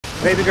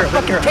Baby girl,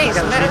 fucking taste,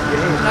 man.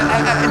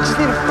 I just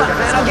need a fuck,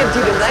 man. I'll get it to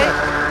you tonight.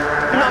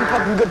 You know I'm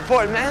fucking good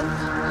for it, man.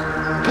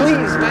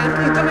 Please, man.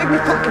 Please don't make me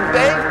fucking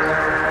beg.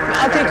 Man,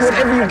 I'll take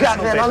whatever you got,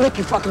 man. I'll lick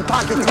your fucking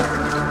pockets.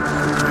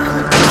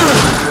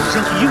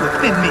 Junkie, you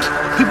offend me.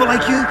 People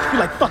like you,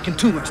 you're like fucking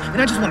tumors, and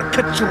I just want to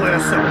cut your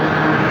ass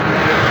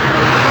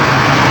up.